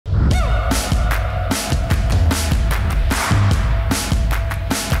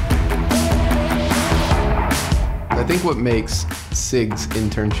I think what makes SIG's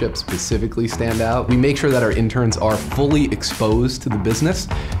internship specifically stand out, we make sure that our interns are fully exposed to the business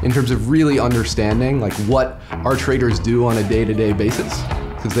in terms of really understanding like what our traders do on a day-to-day basis,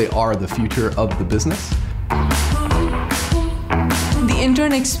 because they are the future of the business. The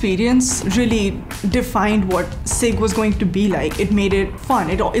intern experience really defined what SIG was going to be like. It made it fun.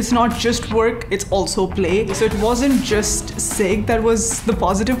 It's not just work, it's also play. So it wasn't just SIG that was the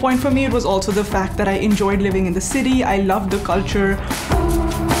positive point for me, it was also the fact that I enjoyed living in the city, I loved the culture.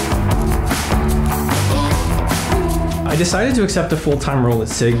 I decided to accept a full-time role at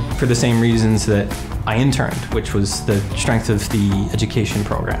SIG for the same reasons that I interned, which was the strength of the education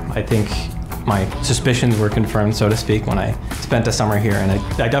program. I think my suspicions were confirmed, so to speak, when I spent a summer here, and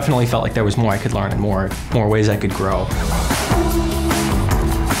I definitely felt like there was more I could learn and more ways I could grow.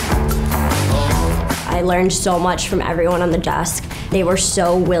 I learned so much from everyone on the desk. They were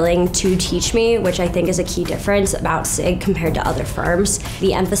so willing to teach me, which I think is a key difference about SIG compared to other firms.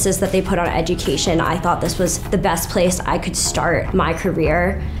 The emphasis that they put on education, I thought this was the best place I could start my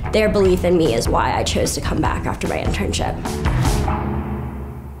career. Their belief in me is why I chose to come back after my internship.